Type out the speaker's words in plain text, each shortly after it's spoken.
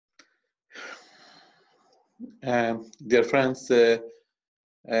Dear friends,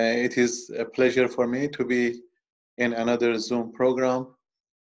 it is a pleasure for me to be in another Zoom program.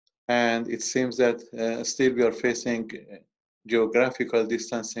 And it seems that still we are facing geographical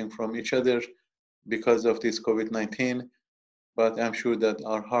distancing from each other because of this COVID-19, but I'm sure that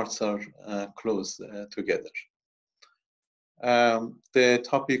our hearts are close together. The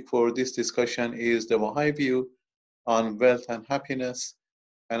topic for this discussion is the Baha'i view on wealth and happiness,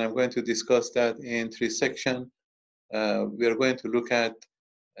 and I'm going to discuss that in three sections. We are going to look at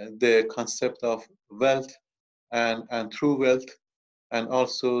the concept of wealth and true wealth, and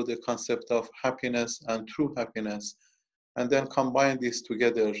also the concept of happiness and true happiness, and then combine these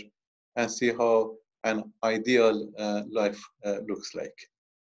together and see how an ideal life looks like.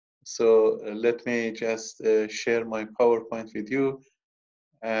 So let me just share my PowerPoint with you,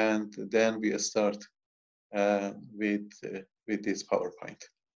 and then we start with this PowerPoint.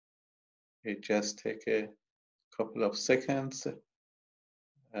 It just take a couple of seconds.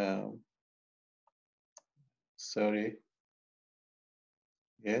 Sorry.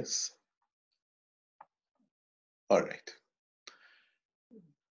 Yes. All right.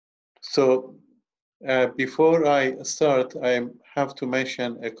 So before I start, I have to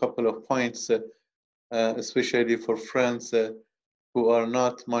mention a couple of points, especially for friends who are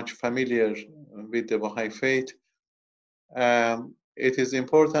not much familiar with the Baha'i faith. It is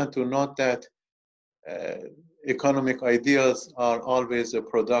important to note that economic ideas are always a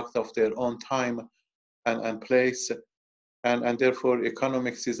product of their own time and place, and therefore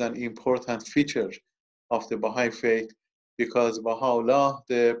economics is an important feature of the Baha'i faith, because Baha'u'llah,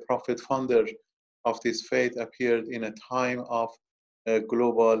 the prophet founder of this faith, appeared in a time of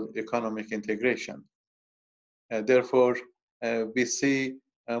global economic integration. Therefore, we see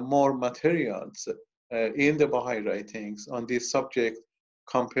more materials in the Baha'i writings on this subject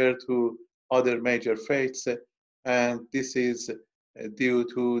compared to other major faiths, and this is due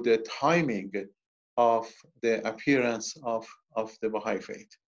to the timing of the appearance of the Baha'i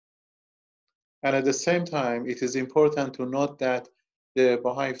faith. And at the same time, it is important to note that the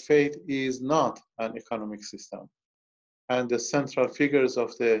Baha'i faith is not an economic system, and the central figures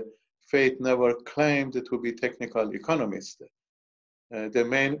of the faith never claimed to be technical economists. The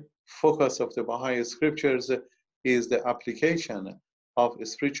main focus of the Baha'i scriptures is the application of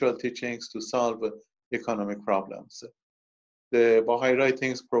spiritual teachings to solve economic problems. The Baha'i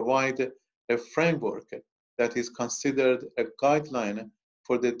writings provide a framework that is considered a guideline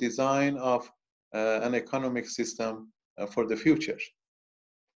for the design of an economic system for the future.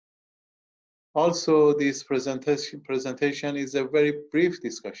 Also, this presentation is a very brief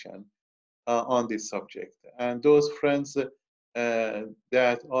discussion on this subject. And those friends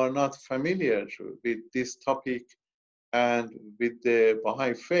that are not familiar with this topic and with the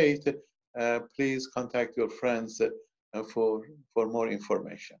Baha'i faith, please contact your friends for more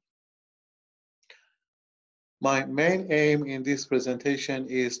information. My main aim in this presentation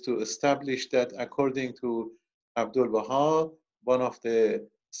is to establish that according to Abdul Baha, one of the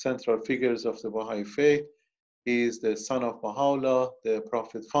central figures of the Baha'i faith, is the son of Baha'u'llah, the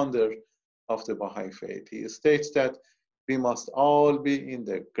prophet founder of the Baha'i faith. He states that we must all be in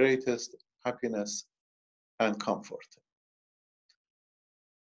the greatest happiness and comfort.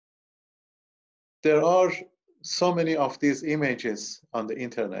 There are so many of these images on the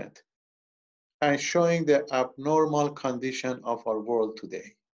internet and showing the abnormal condition of our world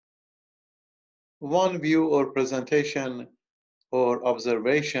today. One view or presentation or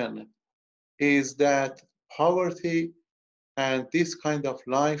observation is that poverty and this kind of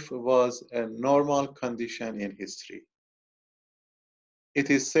life was a normal condition in history. It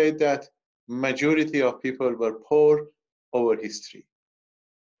is said that majority of people were poor over history.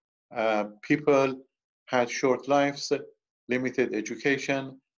 People had short lives, limited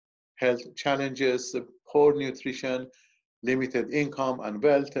education, health challenges, poor nutrition, limited income and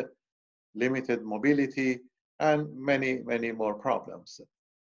wealth, limited mobility, and many, many more problems.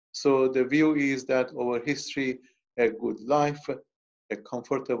 So the view is that over history, a good life, a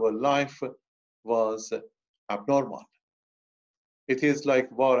comfortable life was abnormal. It is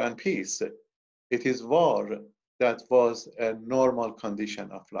like war and peace. It is war that was a normal condition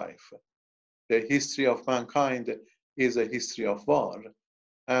of life. The history of mankind is a history of war,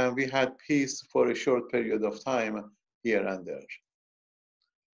 and we had peace for a short period of time here and there.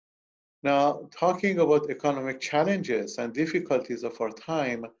 Now, talking about economic challenges and difficulties of our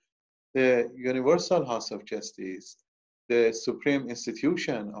time, the Universal House of Justice, the supreme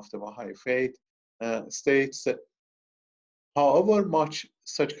institution of the Baha'i faith, states that however much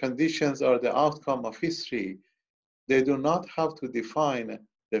such conditions are the outcome of history, they do not have to define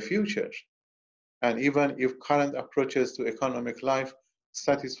the future. And even if current approaches to economic life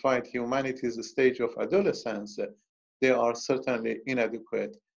satisfied humanity's stage of adolescence, they are certainly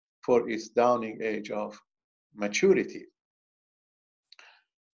inadequate for its dawning age of maturity.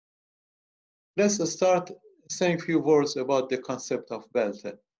 Let's start saying a few words about the concept of wealth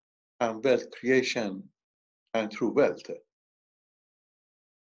and wealth creation and true wealth.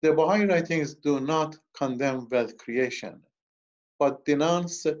 The Baha'i writings do not condemn wealth creation, but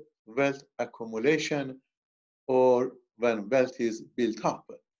denounce wealth accumulation or when wealth is built up.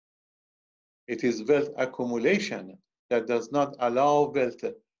 It is wealth accumulation that does not allow wealth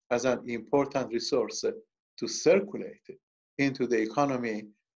as an important resource to circulate into the economy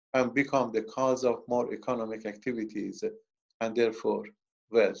and become the cause of more economic activities and therefore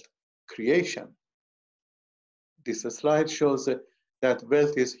wealth creation. This slide shows that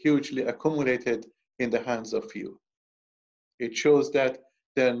wealth is hugely accumulated in the hands of few. It shows that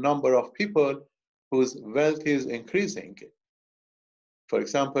the number of people whose wealth is increasing. For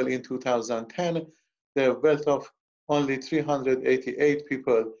example, in 2010, the wealth of only 388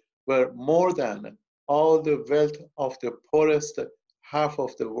 people were more than all the wealth of the poorest half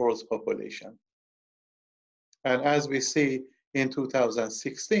of the world's population. And as we see in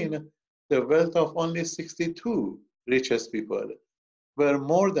 2016, the wealth of only 62 richest people were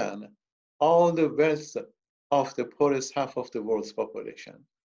more than all the wealth of the poorest half of the world's population.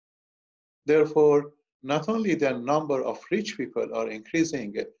 Therefore, not only the number of rich people are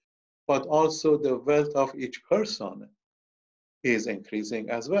increasing, but also the wealth of each person is increasing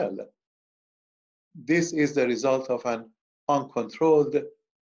as well. This is the result of an uncontrolled,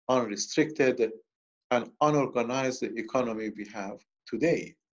 unrestricted, and unorganized economy we have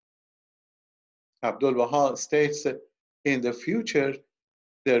today. Abdul Baha states in the future,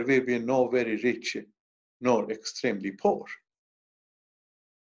 there will be no very rich nor extremely poor.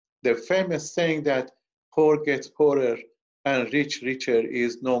 The famous saying that poor gets poorer and rich richer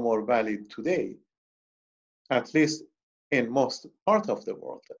is no more valid today, at least in most part of the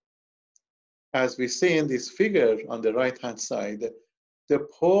world. As we see in this figure on the right-hand side, the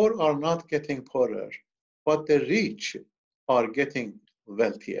poor are not getting poorer, but the rich are getting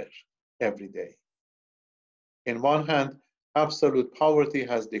wealthier every day. In one hand, absolute poverty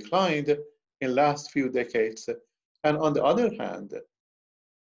has declined in last few decades, and on the other hand,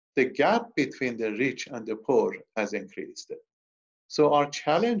 the gap between the rich and the poor has increased. So our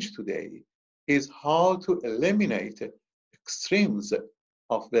challenge today is how to eliminate extremes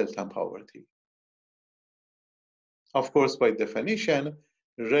of wealth and poverty. Of course, by definition,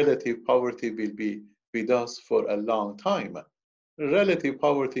 relative poverty will be with us for a long time. Relative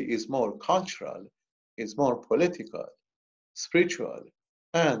poverty is more cultural, is more political, spiritual,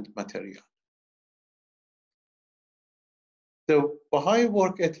 and material. The Baha'i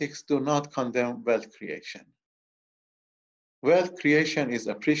work ethics do not condemn wealth creation. Wealth creation is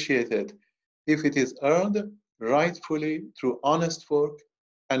appreciated if it is earned rightfully through honest work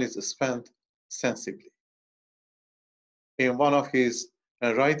and is spent sensibly. In one of his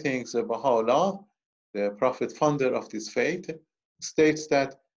writings, Baha'u'llah, the prophet founder of this faith, states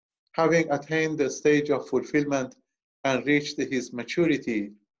that having attained the stage of fulfillment and reached his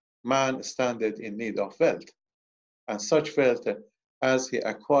maturity, man standeth in need of wealth, and such wealth as he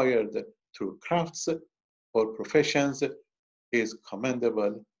acquired through crafts or professions is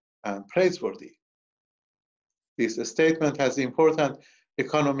commendable and praiseworthy. This statement has important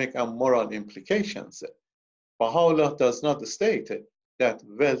economic and moral implications. Baha'u'llah does not state that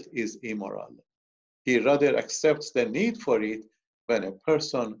wealth is immoral. He rather accepts the need for it when a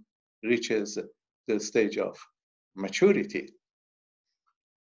person reaches the stage of maturity.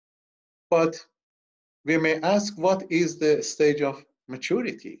 But we may ask, what is the stage of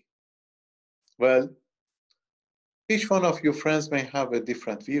maturity? Well, each one of you friends may have a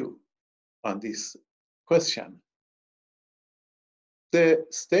different view on this question. The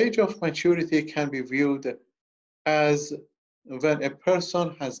stage of maturity can be viewed as when a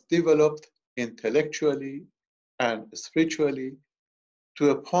person has developed intellectually and spiritually to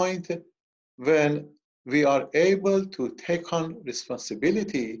a point when we are able to take on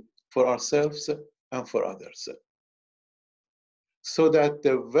responsibility for ourselves and for others, so that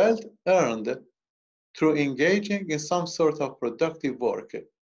the wealth earned through engaging in some sort of productive work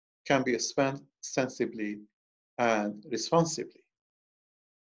can be spent sensibly and responsibly.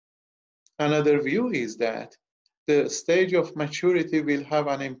 Another view is that the stage of maturity will have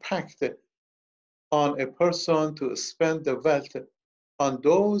an impact on a person to spend the wealth on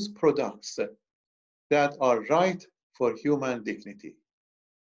those products that are right for human dignity.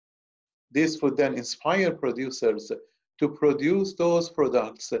 This would then inspire producers to produce those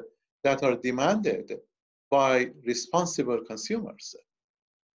products that are demanded by responsible consumers.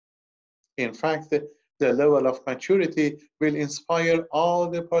 In fact, the level of maturity will inspire all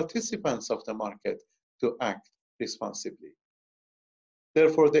the participants of the market to act responsibly.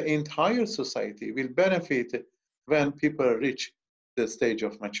 Therefore, the entire society will benefit when people reach the stage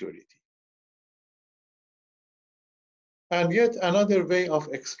of maturity. And yet another way of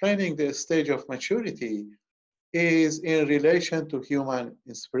explaining the stage of maturity is in relation to human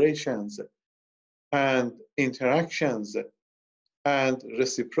inspirations and interactions and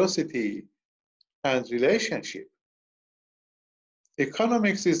reciprocity and relationship.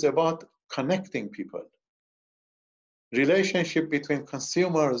 Economics is about connecting people, relationship between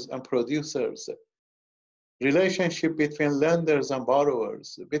consumers and producers, relationship between lenders and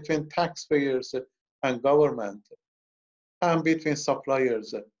borrowers, between taxpayers and government, and between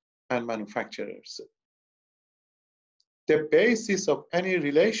suppliers and manufacturers. The basis of any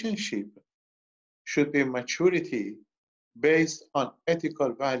relationship should be maturity based on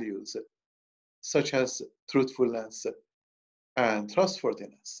ethical values such as truthfulness and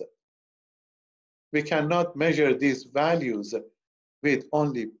trustworthiness. We cannot measure these values with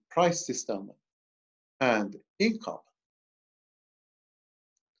only price system and income.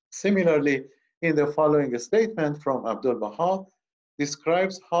 Similarly, in the following statement from Abdul Baha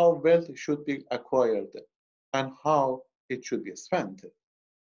describes how wealth should be acquired and how it should be spent.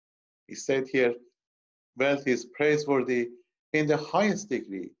 He said here, wealth is praiseworthy in the highest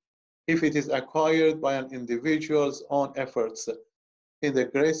degree if it is acquired by an individual's own efforts in the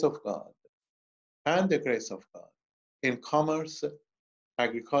grace of God and the grace of God in commerce,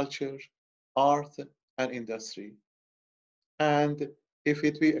 agriculture, art, and industry, and if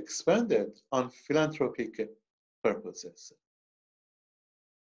it be expended on philanthropic purposes.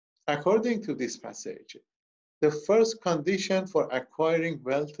 According to this passage, the first condition for acquiring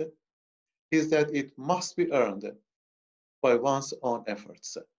wealth is that it must be earned by one's own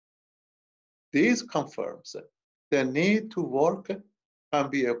efforts. This confirms the need to work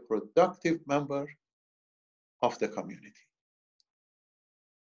and be a productive member of the community.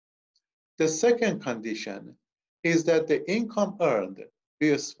 The second condition is that the income earned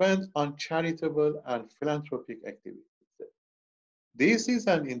be spent on charitable and philanthropic activities. This is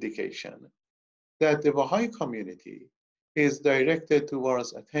an indication that the Baha'i community is directed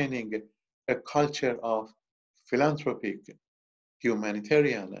towards attaining a culture of philanthropic,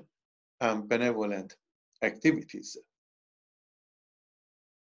 humanitarian, and benevolent activities.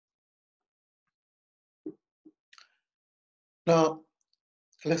 Now,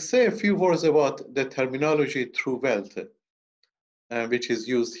 let's say a few words about the terminology true wealth, which is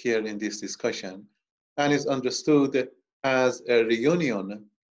used here in this discussion and is understood as a reunion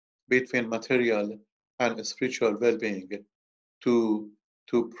between material and spiritual well-being to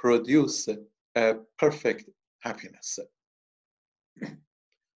produce a perfect happiness.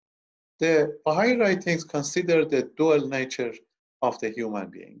 The Baha'i writings consider the dual nature of the human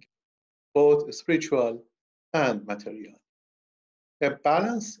being, both spiritual and material. A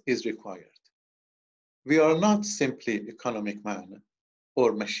balance is required. We are not simply economic man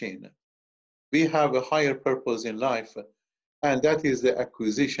or machine. We have a higher purpose in life, and that is the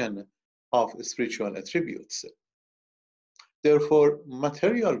acquisition of spiritual attributes. Therefore,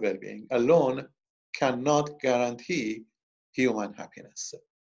 material well-being alone cannot guarantee human happiness.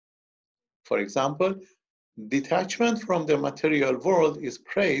 For example, detachment from the material world is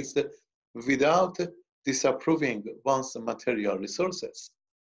praised without disapproving one's material resources.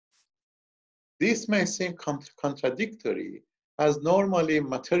 This may seem contradictory, as normally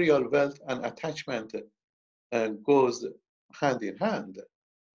material wealth and attachment goes hand in hand.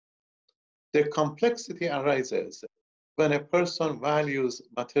 The complexity arises when a person values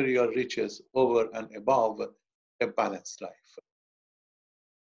material riches over and above a balanced life.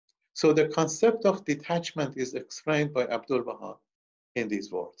 So the concept of detachment is explained by Abdul Baha in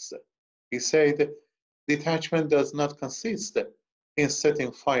these words. He said, detachment does not consist in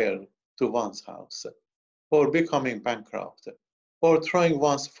setting fire to one's house, or becoming bankrupt, or throwing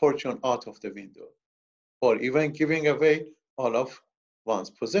one's fortune out of the window, or even giving away all of one's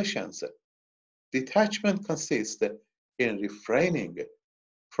possessions. Detachment consists in refraining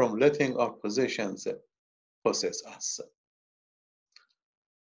from letting our possessions possess us.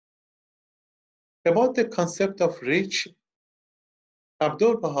 About the concept of rich,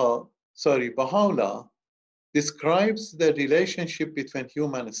 Baha'u'llah describes the relationship between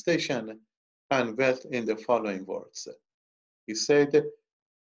human station and wealth in the following words. He said,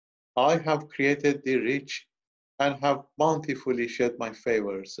 I have created thee rich and have bountifully shed my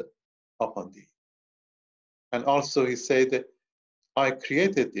favors upon thee. And also he said, I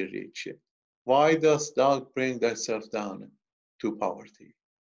created the rich. Why dost thou bring thyself down to poverty?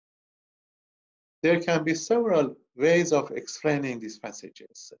 There can be several ways of explaining these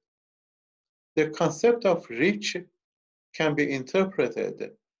passages. The concept of rich can be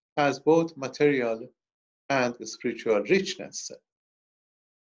interpreted as both material and spiritual richness.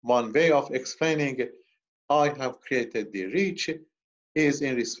 One way of explaining I have created the rich is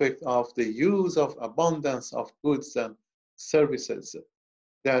in respect of the use of abundance of goods and services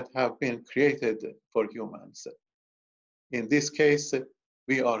that have been created for humans. In this case,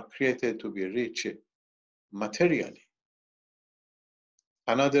 we are created to be rich materially.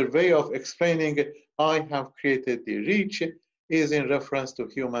 Another way of explaining I have created the rich is in reference to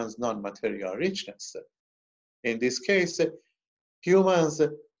humans' non-material richness. In this case, humans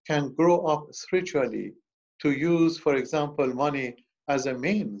can grow up spiritually to use, for example, money as a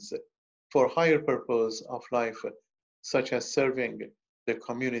means for higher purpose of life, such as serving the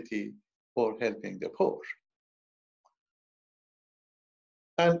community or helping the poor.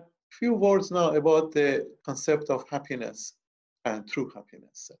 And a few words now about the concept of happiness and true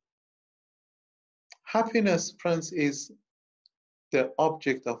happiness. Happiness, friends, is the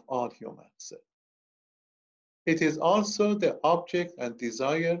object of all humans. It is also the object and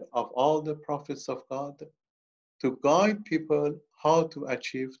desire of all the prophets of God to guide people how to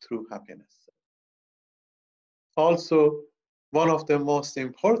achieve true happiness. Also, one of the most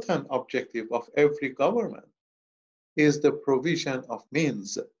important objectives of every government is the provision of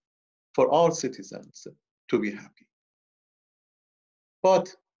means for all citizens to be happy.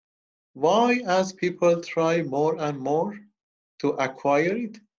 But why, as people try more and more to acquire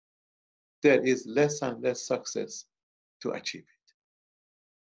it, there is less and less success to achieve it?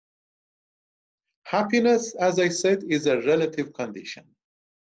 Happiness, as I said, is a relative condition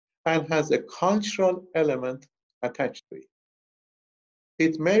and has a cultural element attached to it.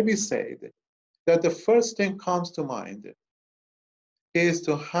 It may be said that the first thing comes to mind is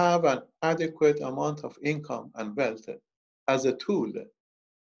to have an adequate amount of income and wealth as a tool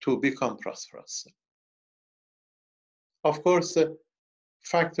to become prosperous. Of course,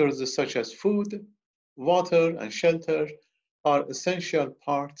 factors such as food, water, and shelter are essential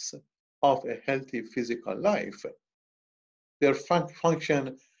parts of a healthy physical life. Their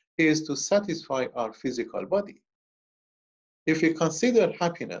function is to satisfy our physical body. If we consider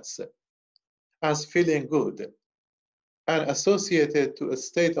happiness as feeling good and associated to a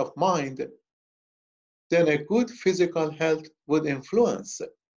state of mind, then a good physical health would influence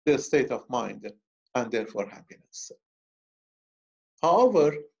the state of mind and therefore happiness.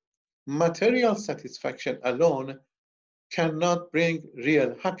 However, material satisfaction alone cannot bring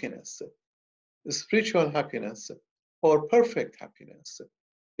real happiness. Spiritual happiness or perfect happiness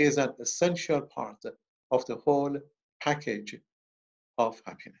is an essential part of the whole package of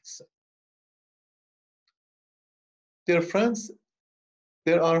happiness. Dear friends,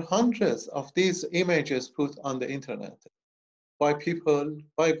 there are hundreds of these images put on the internet by people,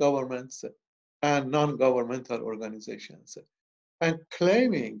 by governments, and non-governmental organizations, and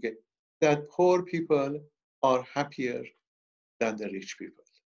claiming that poor people are happier than the rich people.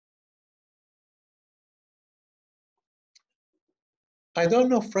 I don't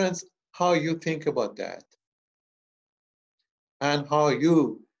know, friends, how you think about that and how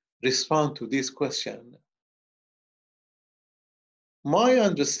you respond to this question. My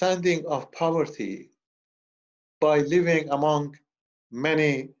understanding of poverty by living among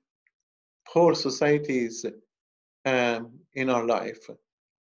many poor societies in our life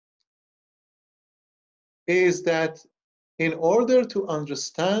is that in order to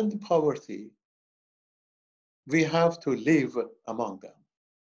understand poverty, we have to live among them.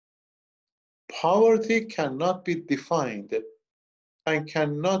 Poverty cannot be defined and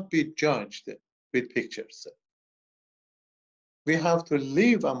cannot be judged with pictures. We have to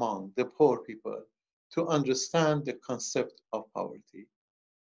live among the poor people to understand the concept of poverty.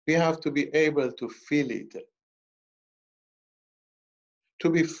 We have to be able to feel it. To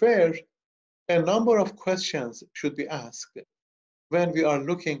be fair, a number of questions should be asked when we are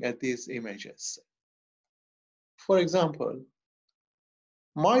looking at these images. For example,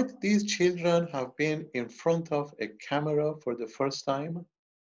 might these children have been in front of a camera for the first time?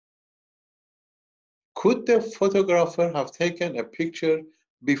 Could the photographer have taken a picture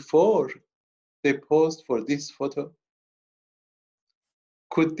before they posed for this photo?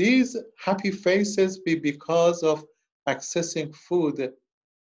 Could these happy faces be because of accessing food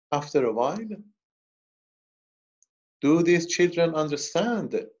after a while? Do these children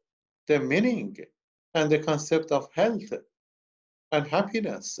understand the meaning and the concept of health and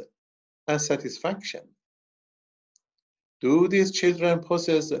happiness and satisfaction? Do these children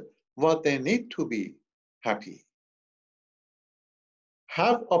possess what they need to be happy?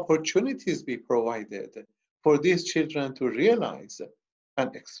 Have opportunities be provided for these children to realize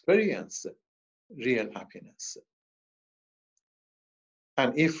and experience real happiness?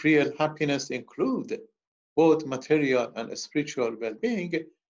 And if real happiness includes both material and spiritual well-being,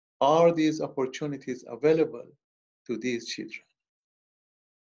 are these opportunities available to these children?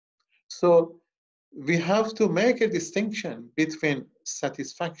 So we have to make a distinction between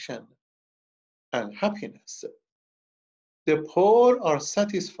satisfaction and happiness. The poor are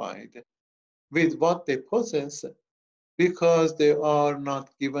satisfied with what they possess because they are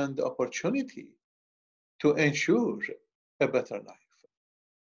not given the opportunity to ensure a better life.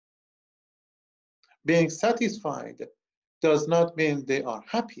 Being satisfied does not mean they are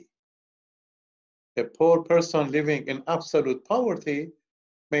happy. A poor person living in absolute poverty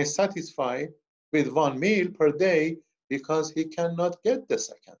may satisfy with one meal per day because he cannot get the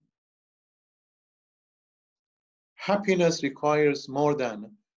second. Happiness requires more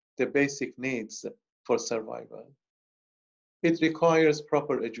than the basic needs for survival. It requires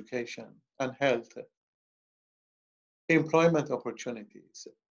proper education and health, employment opportunities,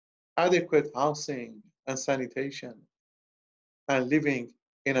 adequate housing and sanitation, and living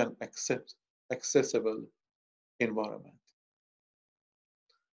in an accessible environment.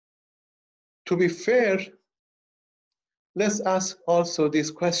 To be fair, let's ask also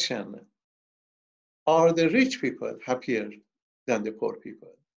this question: are the rich people happier than the poor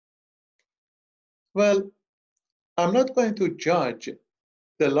people? Well, I'm not going to judge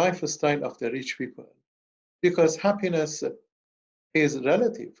the lifestyle of the rich people because happiness is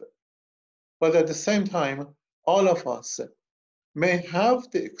relative. But at the same time, all of us may have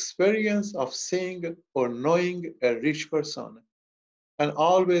the experience of seeing or knowing a rich person and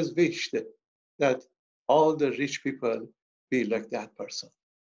always wished that all the rich people be like that person.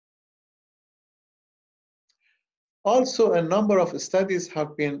 Also, a number of studies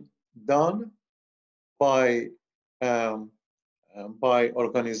have been done by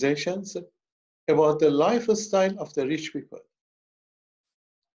organizations about the lifestyle of the rich people.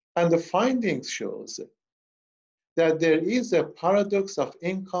 And the findings shows that there is a paradox of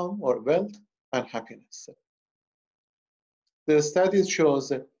income or wealth and happiness. The studies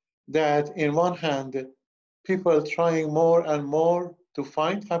shows that in one hand, people trying more and more to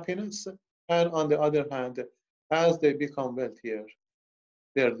find happiness, and on the other hand, as they become wealthier,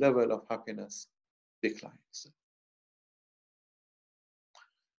 their level of happiness declines.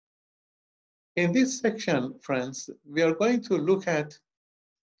 In this section, friends, we are going to look at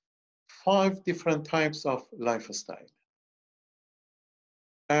 5 different types of lifestyle.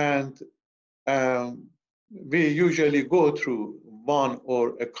 And we usually go through one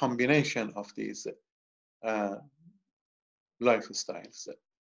or a combination of these lifestyles.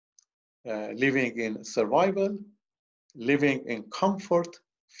 Living in survival, living in comfort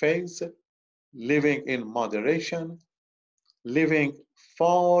phase, living in moderation, living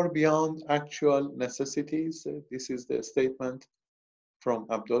far beyond actual necessities. This is the statement from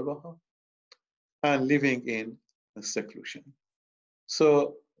Abdul Baha, and living in seclusion.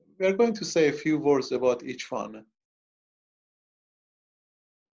 So we are going to say a few words about each one.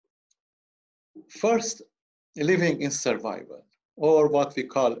 First, living in survival, or what we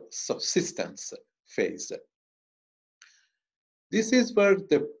call subsistence phase. This is where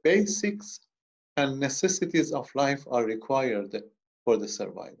the basics and necessities of life are required for the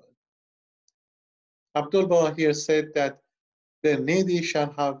survival. Abdul Baha here said that the needy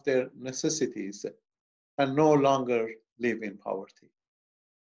shall have their necessities and no longer live in poverty.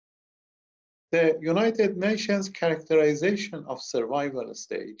 The United Nations characterization of survival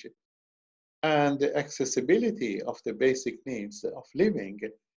stage and the accessibility of the basic needs of living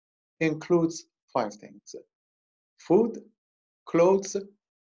includes 5 things: food, clothes,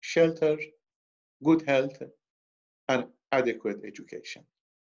 shelter, good health, and adequate education.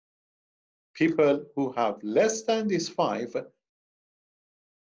 People who have less than these 5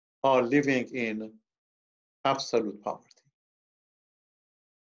 are living in absolute poverty.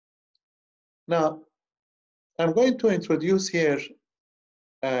 Now, I'm going to introduce here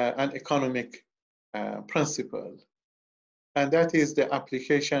an economic principle, and that is the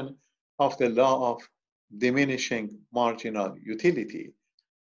application of the law of diminishing marginal utility.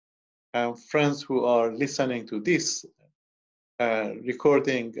 Friends who are listening to this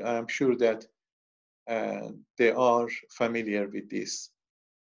recording, I'm sure that they are familiar with this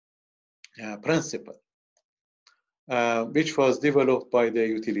principle, which was developed by the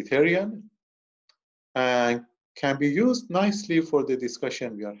utilitarian and can be used nicely for the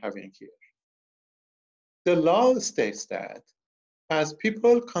discussion we are having here. The law states that as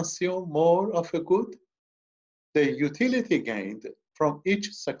people consume more of a good, the utility gained from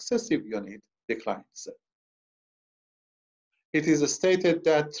each successive unit declines. It is stated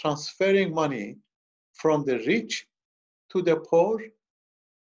that transferring money from the rich to the poor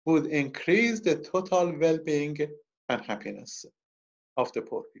would increase the total well-being and happiness of the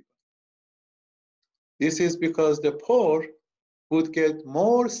poor people. This is because the poor would get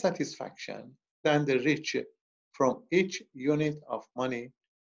more satisfaction than the rich from each unit of money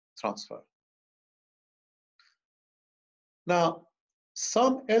transfer. Now,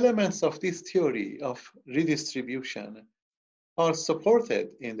 some elements of this theory of redistribution are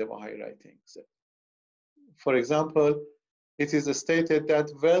supported in the Baha'i writings. For example, it is stated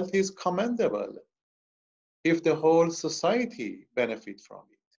that wealth is commendable if the whole society benefits from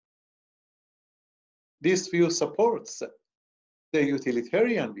it. This view supports the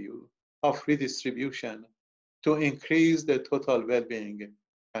utilitarian view of redistribution to increase the total well-being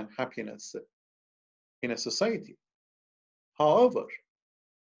and happiness in a society. However,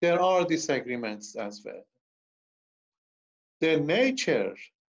 there are disagreements as well. The nature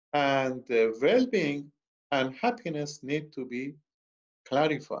and the well-being and happiness need to be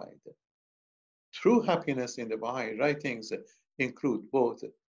clarified. True happiness in the Baha'i writings include both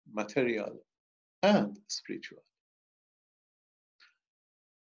material and spiritual.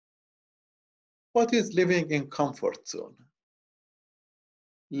 What is living in comfort zone?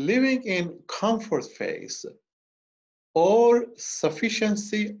 Living in comfort phase or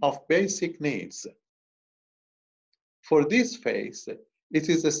sufficiency of basic needs. For this phase, it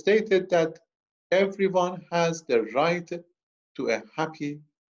is stated that everyone has the right to a happy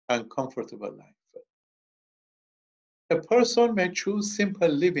and comfortable life. A person may choose simple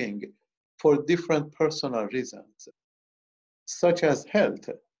living for different personal reasons, such as health,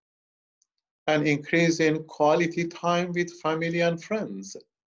 an increase in quality time with family and friends,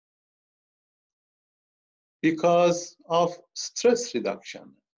 because of stress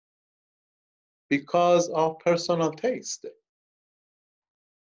reduction, because of personal taste,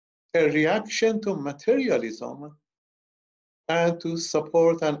 a reaction to materialism, and to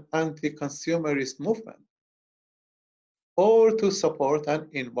support an anti-consumerist movement, or to support an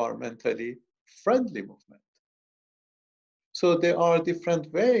environmentally friendly movement. So there are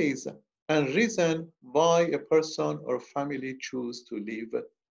different ways and reasons why a person or family choose to live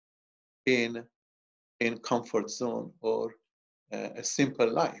in comfort zone or a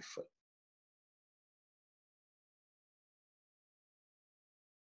simple life.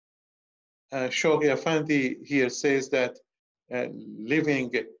 Shoghi Effendi here says that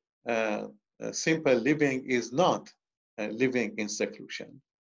living, simple living is not living in seclusion.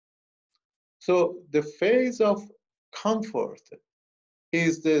 So the phase of comfort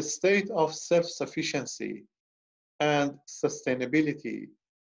is the state of self-sufficiency and sustainability,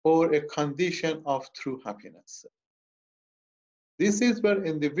 or a condition of true happiness. This is where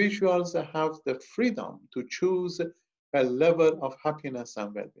individuals have the freedom to choose a level of happiness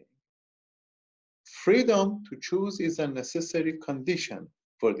and well-being. Freedom to choose is a necessary condition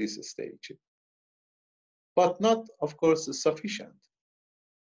for this stage, but not, of course, sufficient.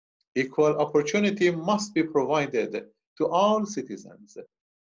 Equal opportunity must be provided to all citizens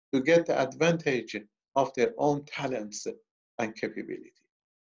to get the advantage of their own talents and capability.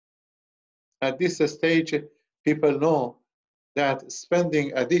 At this stage, people know that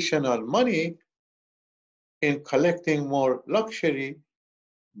spending additional money in collecting more luxury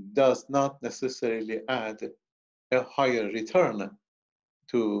does not necessarily add a higher return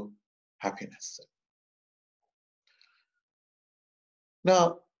to happiness.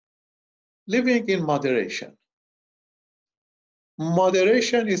 Now, living in moderation.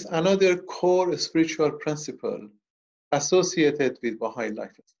 Moderation is another core spiritual principle associated with Baha'i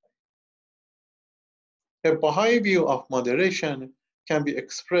lifestyle. A Baha'i view of moderation can be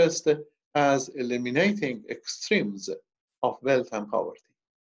expressed as eliminating extremes of wealth and poverty.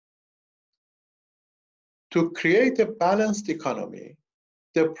 To create a balanced economy,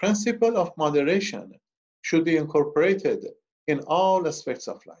 the principle of moderation should be incorporated in all aspects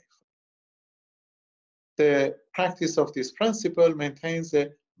of life. The practice of this principle maintains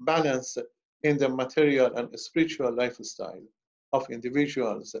a balance in the material and spiritual lifestyle of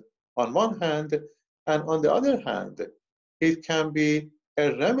individuals on one hand, and on the other hand, it can be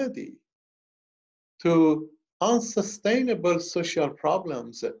a remedy to unsustainable social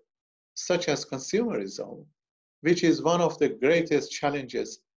problems such as consumerism, which is one of the greatest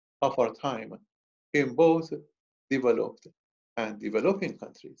challenges of our time in both developed and developing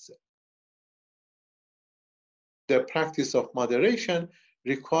countries. The practice of moderation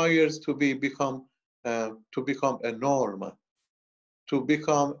requires to become to become a norm, to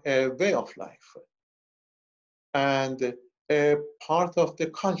become a way of life, and a part of the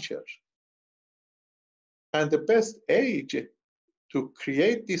culture. And the best age to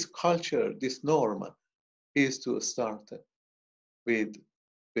create this culture, this norm, is to start with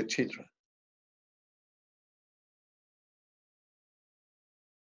children.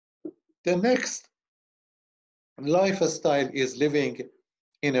 The next lifestyle is living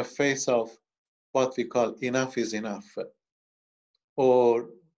in a phase of what we call enough is enough, or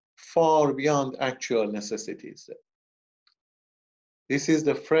far beyond actual necessities. This is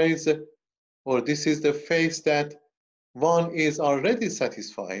the phrase, or this is the phase that one is already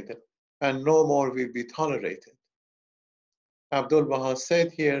satisfied and no more will be tolerated. Abdul Baha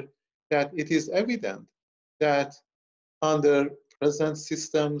said here that it is evident that under present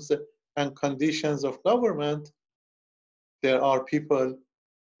systems and conditions of government, there are people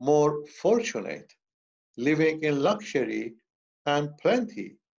more fortunate, living in luxury and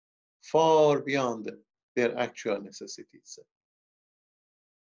plenty, far beyond their actual necessities.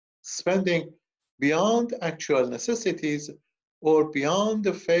 Spending beyond actual necessities or beyond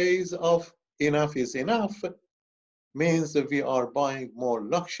the phase of enough is enough means that we are buying more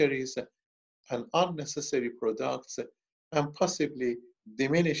luxuries and unnecessary products and possibly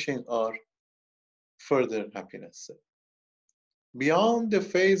diminishing our further happiness. Beyond the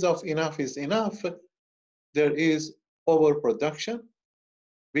phase of enough is enough, there is overproduction,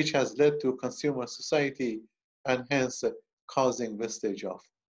 which has led to consumer society and hence causing wastage of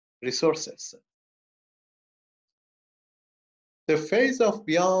resources. The phase of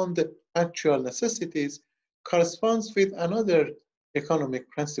beyond actual necessities corresponds with another economic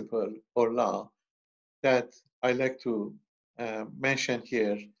principle or law that I like to mention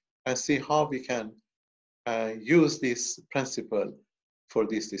here and see how we can use this principle for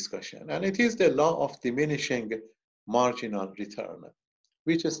this discussion. And it is the law of diminishing marginal return,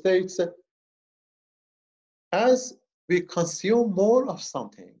 which states that as we consume more of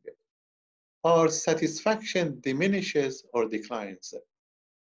something, our satisfaction diminishes or declines.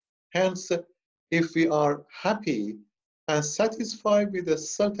 Hence, if we are happy and satisfied with a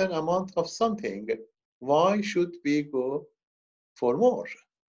certain amount of something, why should we go for more?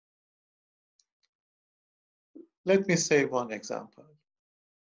 Let me say one example.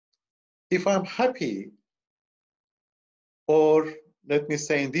 If I'm happy, or let me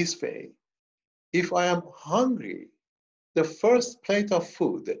say in this way, if I am hungry, the first plate of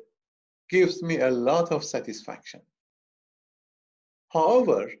food gives me a lot of satisfaction.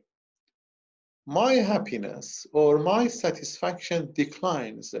 However, my happiness or my satisfaction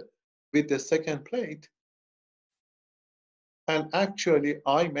declines with the second plate, and actually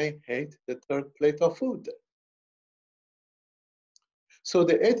I may hate the third plate of food. So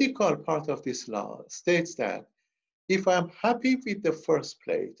the ethical part of this law states that if I'm happy with the first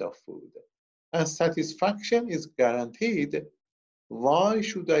plate of food and satisfaction is guaranteed, why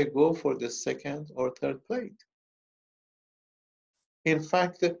should I go for the second or third plate? In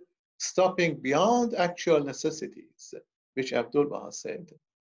fact, stopping beyond actual necessities, which Abdul Baha said,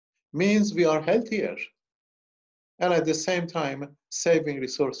 means we are healthier and at the same time saving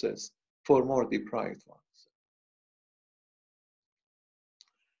resources for more deprived ones.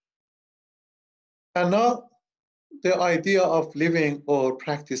 And now the idea of living or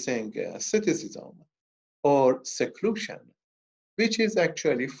practicing asceticism or seclusion, which is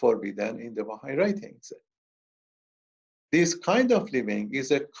actually forbidden in the Baha'i writings. This kind of living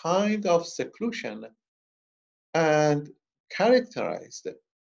is a kind of seclusion and characterized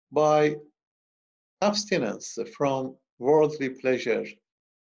by abstinence from worldly pleasure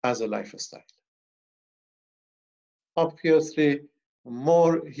as a lifestyle. Obviously,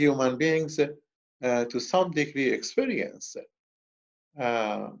 more human beings to some degree experience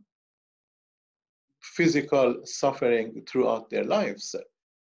physical suffering throughout their lives.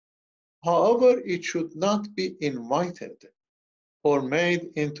 However, it should not be invited or made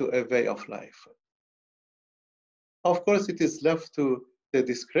into a way of life. Of course, it is left to the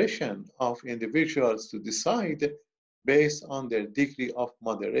discretion of individuals to decide based on their degree of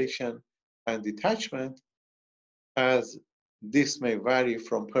moderation and detachment, as this may vary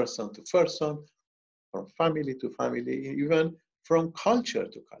from person to person, from family to family, even from culture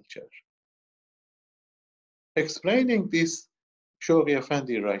to culture. Explaining this, Shoghi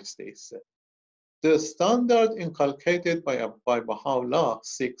Effendi writes this: the standard inculcated by Baha'u'llah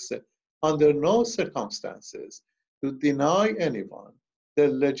seeks under no circumstances to deny anyone the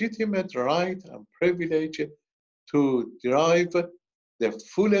legitimate right and privilege to derive the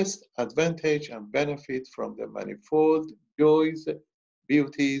fullest advantage and benefit from the manifold joys,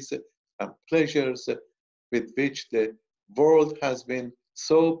 beauties, and pleasures with which the world has been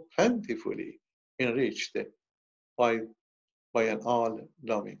so plentifully enriched by, by an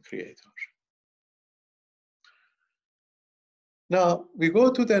all-loving Creator. Now, we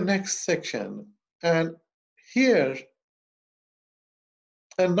go to the next section, and here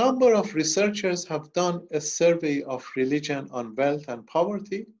a number of researchers have done a survey of religion on wealth and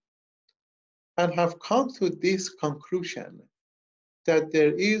poverty and have come to this conclusion that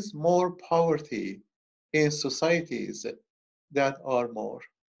there is more poverty in societies that are more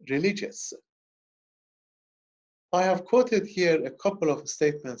religious. I have quoted here a couple of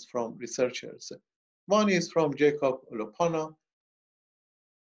statements from researchers. One is from Jacob Olopana,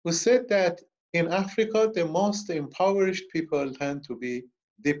 who said that in Africa, the most impoverished people tend to be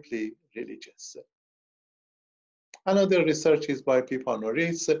deeply religious. Another research is by Pippa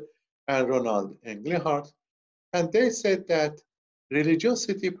Norris and Ronald Englehart, and they said that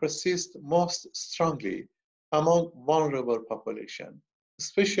religiosity persists most strongly among vulnerable population,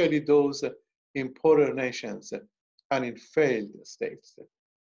 especially those in poorer nations and in failed states.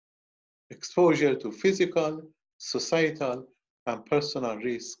 Exposure to physical, societal, and personal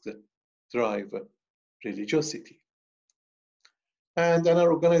risks drive religiosity. And an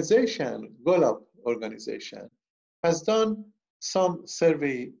organization, Gallup organization, has done some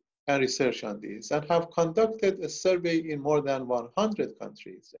survey and research on this and have conducted a survey in more than 100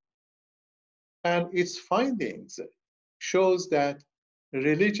 countries. And its findings shows that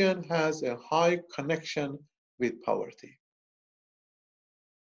religion has a high connection with poverty.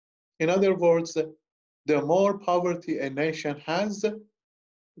 In other words, the more poverty a nation has,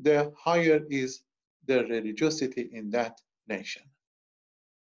 the higher is the religiosity in that nation.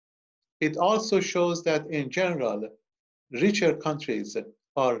 It also shows that in general, richer countries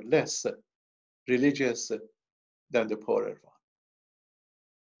are less religious than the poorer one.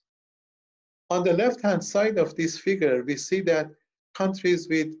 On the left-hand side of this figure, we see that countries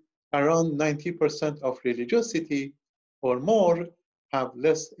with around 90% of religiosity or more have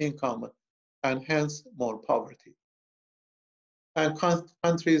less income and hence more poverty. And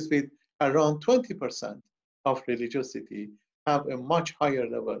countries with around 20% of religiosity have a much higher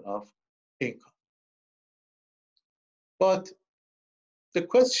level of income. But the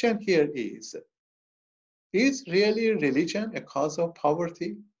question here is really religion a cause of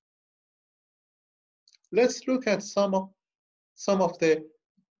poverty? Let's look at some of the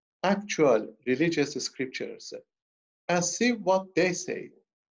actual religious scriptures and see what they say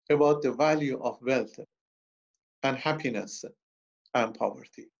about the value of wealth and happiness and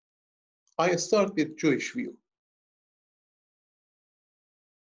poverty. I start with Jewish view.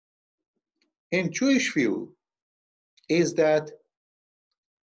 In Jewish view is that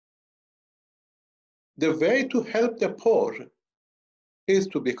the way to help the poor is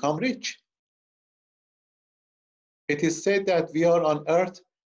to become rich. It is said that we are on earth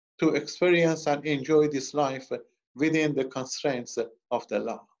to experience and enjoy this life within the constraints of the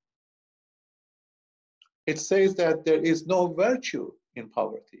law. It says that there is no virtue in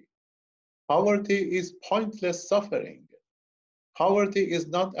poverty. Poverty is pointless suffering. Poverty is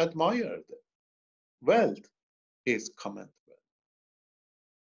not admired. Wealth is commendable.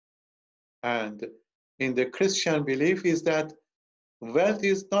 And in the Christian belief is that wealth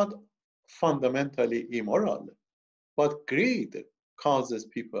is not fundamentally immoral, but greed causes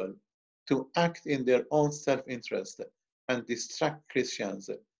people to act in their own self-interest and distract Christians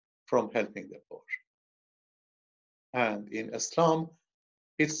from helping the poor. And in Islam,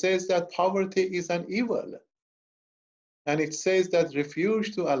 it says that poverty is an evil. And it says that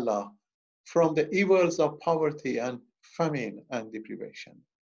refuge to Allah from the evils of poverty and famine and deprivation.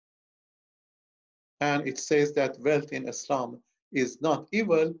 And it says that wealth in Islam is not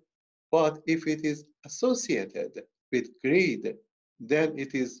evil, but if it is associated with greed, then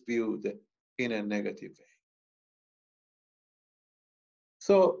it is viewed in a negative way.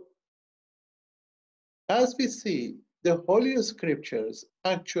 So, as we see, the Holy Scriptures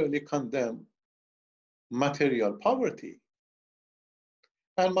actually condemn material poverty.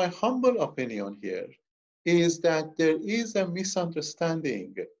 And my humble opinion here is that there is a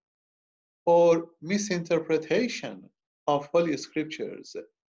misunderstanding or misinterpretation of Holy Scriptures,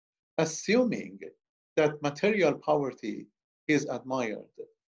 assuming that material poverty is admired,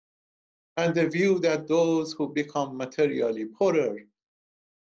 and the view that those who become materially poorer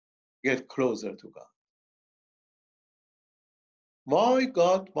get closer to God. Why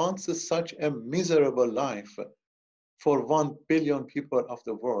God wants such a miserable life for 1 billion people of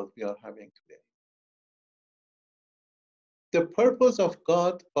the world we are having today? The purpose of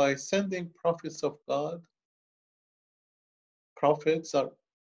God by sending prophets of God, prophets are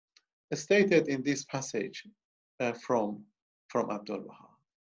stated in this passage from Abdul Baha.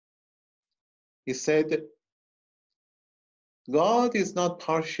 He said, God is not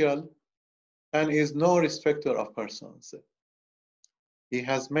partial and is no respecter of persons. He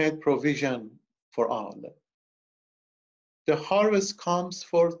has made provision for all. The harvest comes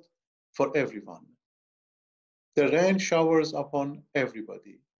forth for everyone. The rain showers upon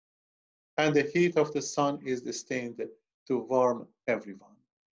everybody, and the heat of the sun is destined to warm everyone.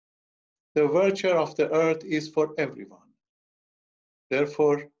 The virtue of the earth is for everyone.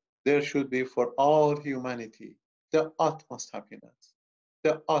 Therefore, there should be for all humanity the utmost happiness,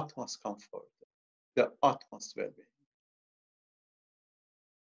 the utmost comfort, the utmost well-being.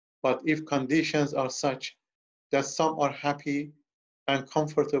 But if conditions are such that some are happy and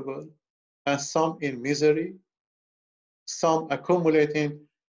comfortable, and some in misery, some accumulating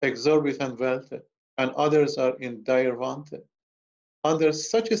exorbitant wealth, and others are in dire want, under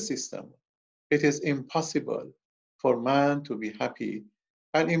such a system, it is impossible for man to be happy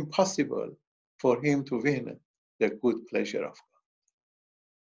and impossible for him to win the good pleasure of God.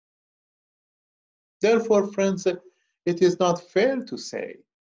 Therefore, friends, it is not fair to say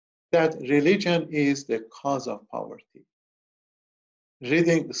that religion is the cause of poverty.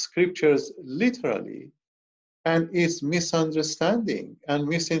 Reading scriptures literally and its misunderstanding and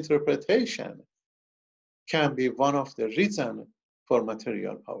misinterpretation can be one of the reasons for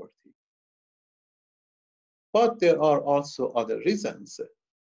material poverty. But there are also other reasons,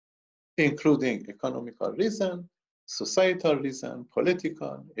 including economical reason, societal reason,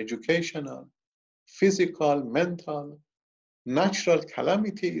 political, educational, physical, mental, natural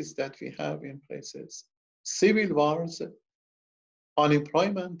calamities that we have in places, civil wars,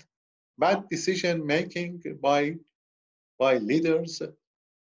 unemployment, bad decision making by leaders,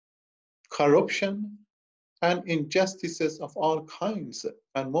 corruption, and injustices of all kinds,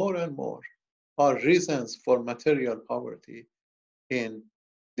 and more are reasons for material poverty in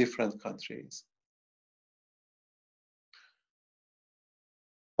different countries.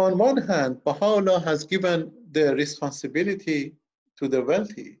 On one hand, Baha'u'llah has given the responsibility to the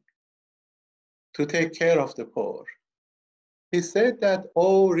wealthy to take care of the poor. He said that,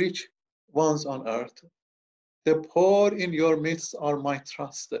 O rich ones on earth, the poor in your midst are my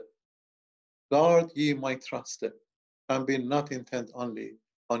trust. Guard ye my trust, and be not intent only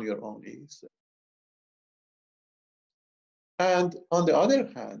on your own ease. And on the other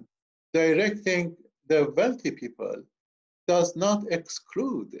hand, directing the wealthy people does not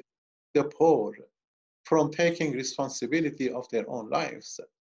exclude the poor from taking responsibility of their own lives.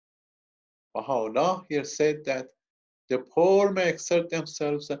 Baha'u'llah here said that the poor may exert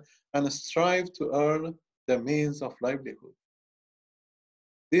themselves and strive to earn the means of livelihood.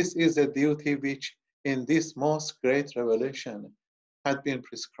 This is a duty which in this most great revelation had been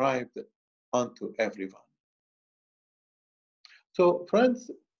prescribed unto everyone. So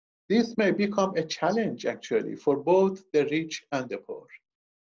friends, this may become a challenge actually for both the rich and the poor.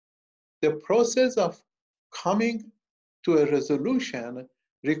 The process of coming to a resolution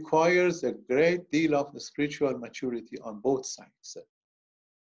requires a great deal of spiritual maturity on both sides.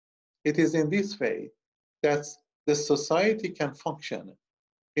 It is in this way that the society can function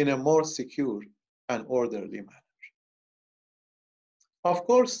in a more secure and orderly manner. Of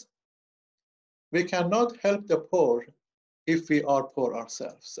course, we cannot help the poor if we are poor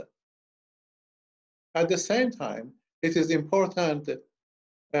ourselves. At the same time, it is important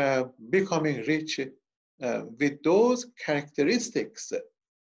becoming rich with those characteristics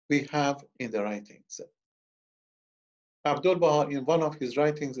we have in the writings. Abdul Baha, in one of his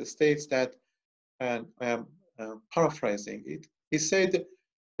writings, states that, and I am paraphrasing it, he said,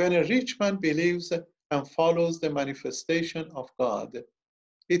 when a rich man believes and follows the manifestation of God,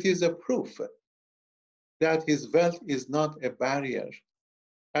 it is a proof that his wealth is not a barrier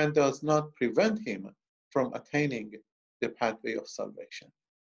and does not prevent him from attaining the pathway of salvation.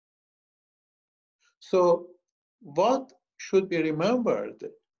 So what should be remembered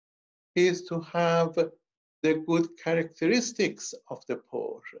is to have the good characteristics of the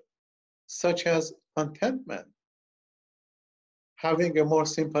poor, such as contentment, having a more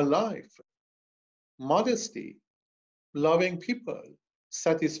simple life, modesty, loving people,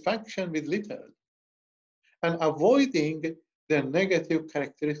 satisfaction with little, and avoiding the negative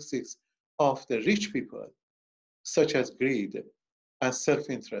characteristics of the rich people, such as greed and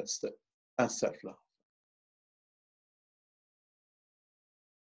self-interest and self-love.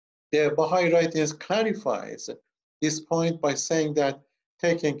 The Baha'i writings clarifies this point by saying that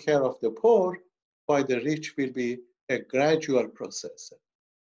taking care of the poor by the rich will be a gradual process.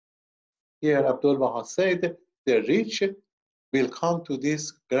 Here Abdul Baha said the rich will come to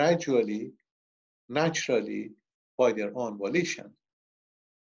this gradually, naturally, by their own volition.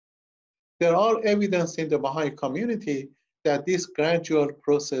 There are evidence in the Baha'i community that this gradual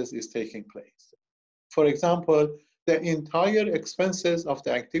process is taking place. For example, the entire expenses of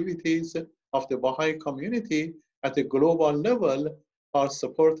the activities of the Baha'i community at the global level are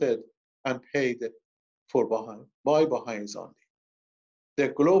supported and paid for by Baha'is only. The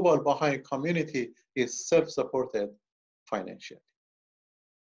global Baha'i community is self-supported financially.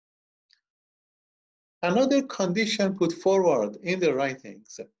 Another condition put forward in the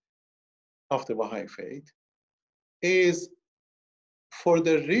writings of the Baha'i faith is for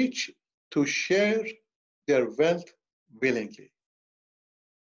the rich to share their wealth willingly,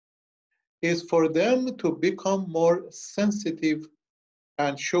 is for them to become more sensitive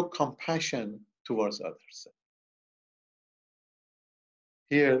and show compassion towards others.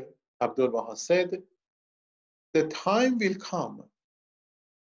 Here, Abdul Baha said, the time will come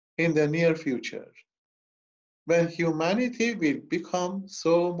in the near future when humanity will become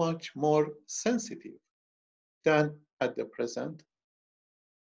so much more sensitive than at the present,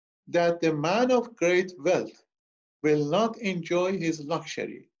 that the man of great wealth will not enjoy his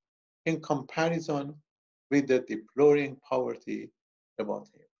luxury in comparison with the deploring poverty about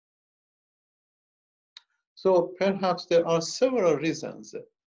him. So perhaps there are several reasons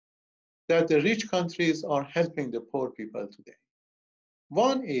that the rich countries are helping the poor people today.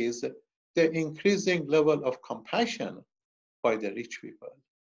 One is the increasing level of compassion by the rich people.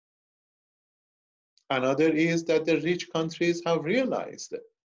 Another is that the rich countries have realized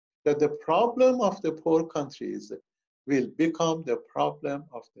that the problem of the poor countries will become the problem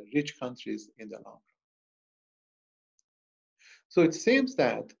of the rich countries in the long run. So it seems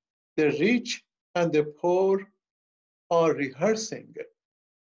that the rich and the poor are rehearsing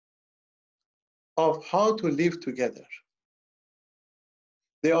of how to live together.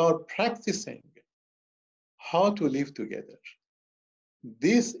 They are practicing how to live together.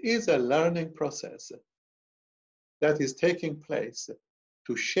 This is a learning process that is taking place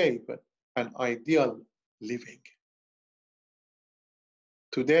to shape an ideal living.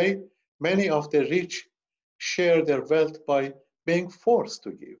 Today, many of the rich share their wealth by being forced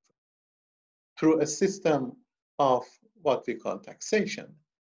to give through a system of what we call taxation.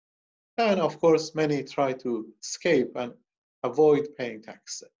 And of course, many try to escape and avoid paying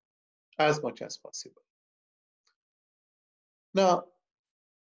tax as much as possible. Now,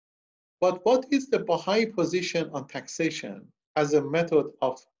 but what is the Baha'i position on taxation as a method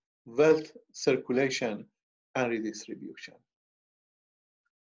of wealth circulation and redistribution?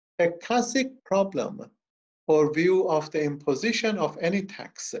 A classic problem or view of the imposition of any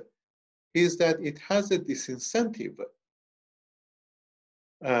tax is that it has a disincentive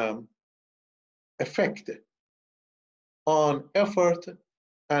effect on effort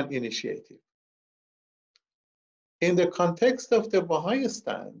and initiative. In the context of the Baha'i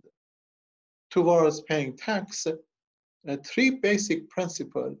stand towards paying tax, three basic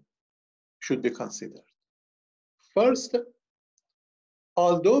principles should be considered. First,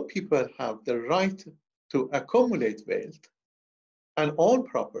 although people have the right to accumulate wealth and own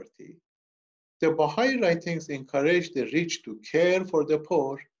property, the Baha'i writings encourage the rich to care for the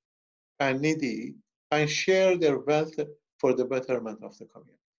poor and needy and share their wealth for the betterment of the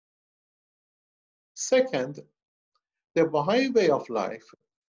community. Second, the Baha'i way of life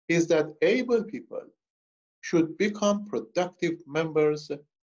is that able people should become productive members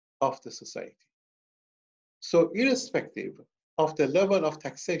of the society. So irrespective of the level of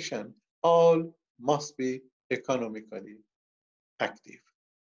taxation, all must be economically active.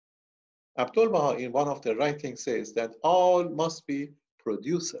 Abdul Baha in one of the writings says that all must be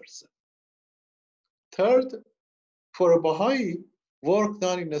producers. Third, for a Baha'i, work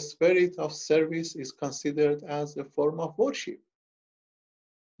done in a spirit of service is considered as a form of worship.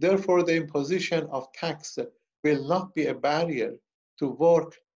 Therefore, the imposition of tax will not be a barrier to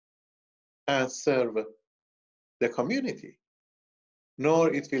work and serve the community,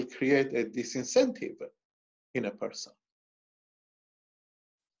 nor it will create a disincentive in a person.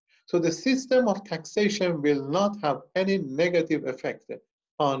 So the system of taxation will not have any negative effect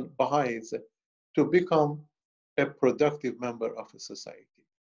on Baha'is to become a productive member of a society.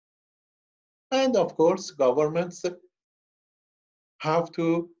 And of course, governments have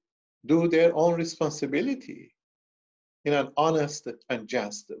to do their own responsibility in an honest and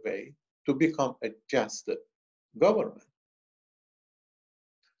just way to become a just government.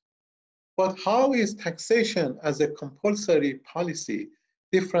 But how is taxation as a compulsory policy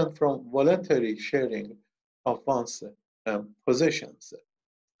different from voluntary sharing of one's possessions?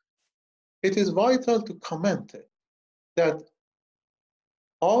 It is vital to comment that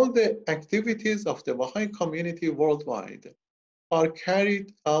all the activities of the Baha'i community worldwide are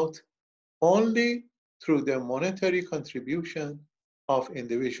carried out only through the monetary contribution of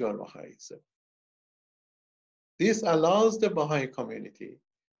individual Baha'is. This allows the Baha'i community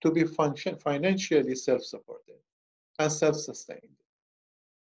to be financially self-supported and self-sustained.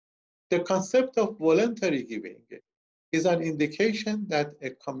 The concept of voluntary giving is an indication that a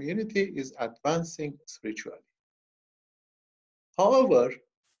community is advancing spiritually. However,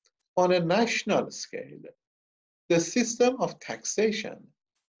 on a national scale, the system of taxation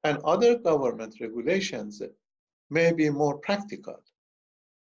and other government regulations may be more practical.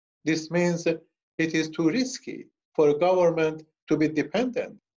 This means it is too risky for a government to be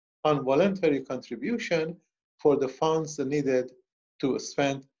dependent on voluntary contribution for the funds needed to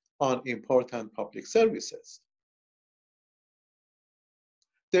spend on important public services.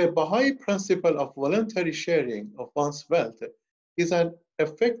 The Baha'i principle of voluntary sharing of one's wealth is an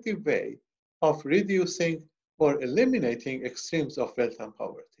effective way of reducing or eliminating extremes of wealth and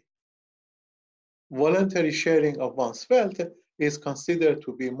poverty. Voluntary sharing of one's wealth is considered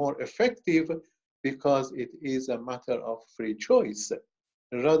to be more effective because it is a matter of free choice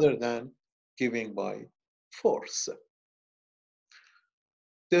rather than giving by force.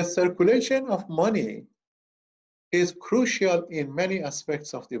 The circulation of money is crucial in many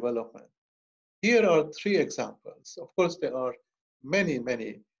aspects of development. Here are 3 examples. Of course, there are many,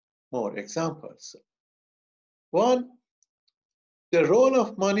 many more examples. 1, the role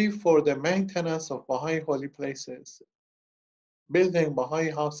of money for the maintenance of Baha'i holy places, building Baha'i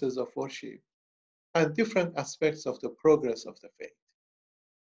houses of worship, and different aspects of the progress of the faith.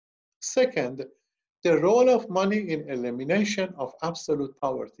 2nd, the role of money in elimination of absolute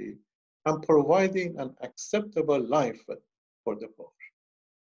poverty and providing an acceptable life for the poor.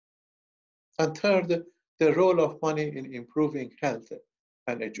 And 3rd, the role of money in improving health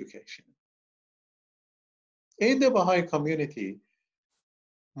and education. In the Baha'i community,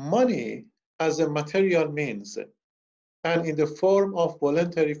 money as a material means and in the form of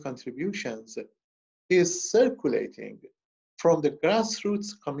voluntary contributions is circulating from the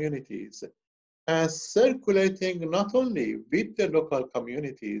grassroots communities and circulating not only with the local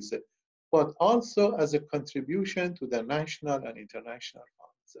communities, but also as a contribution to the national and international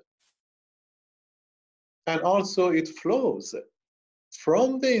funds. And also it flows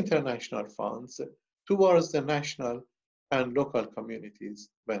from the international funds towards the national and local communities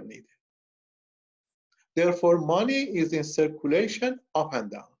when needed. Therefore, money is in circulation up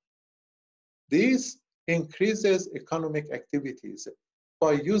and down. This increases economic activities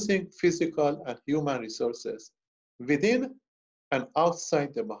by using physical and human resources within and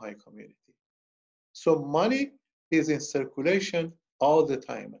outside the Baha'i community. So money is in circulation all the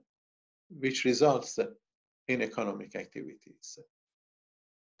time, which results in economic activities.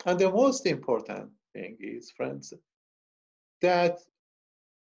 And the most important thing is, friends, that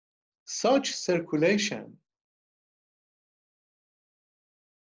such circulation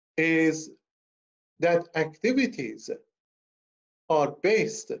is that activities are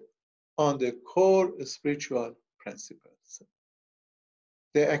based on the core spiritual principles.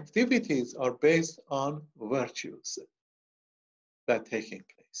 The activities are based on virtues that are taking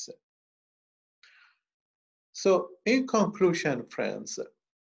place. So in conclusion, friends,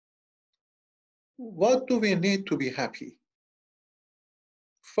 what do we need to be happy?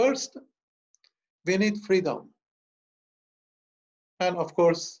 First, we need freedom. And of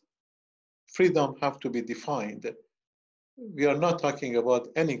course, freedom have to be defined. We are not talking about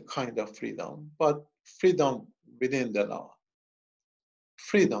any kind of freedom, but freedom within the law.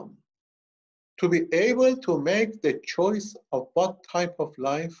 Freedom to be able to make the choice of what type of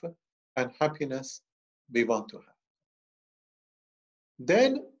life and happiness we want to have.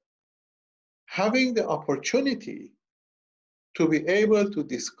 Then having the opportunity to be able to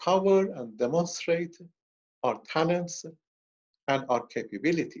discover and demonstrate our talents and our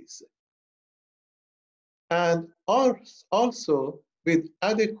capabilities. And also with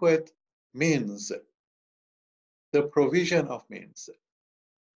adequate means, the provision of means.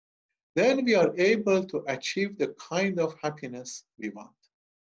 Then we are able to achieve the kind of happiness we want.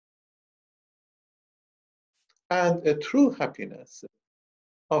 And a true happiness,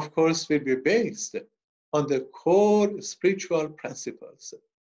 of course, will be based on the core spiritual principles,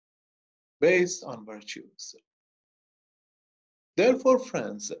 based on virtues. Therefore,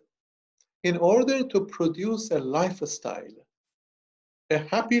 friends, in order to produce a lifestyle, a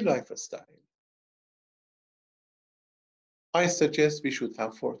happy lifestyle, I suggest we should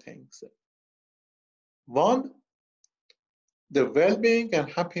have 4 things. 1, the well-being and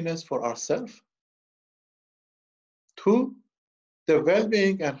happiness for ourselves. 2, The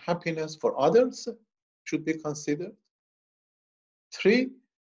well-being and happiness for others should be considered. 3,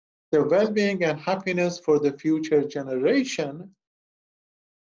 the well-being and happiness for the future generation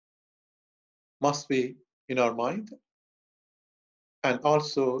must be in our mind. And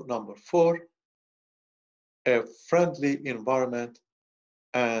also, number 4, a friendly environment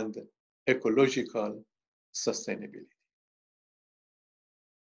and ecological sustainability.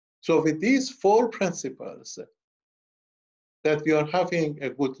 So with these 4 principles, that we are having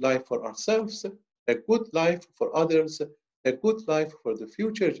a good life for ourselves, a good life for others, a good life for the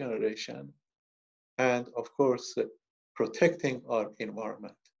future generation, and of course, protecting our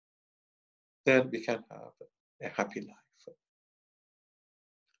environment, then we can have a happy life.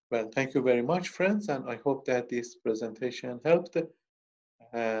 Well, thank you very much, friends, and I hope that this presentation helped.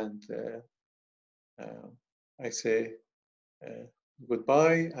 And I say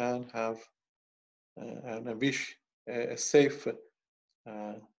goodbye and have and I wish a safe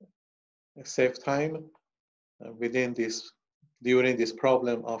time during this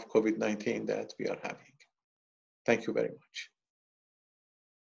problem of COVID-19 that we are having. Thank you very much.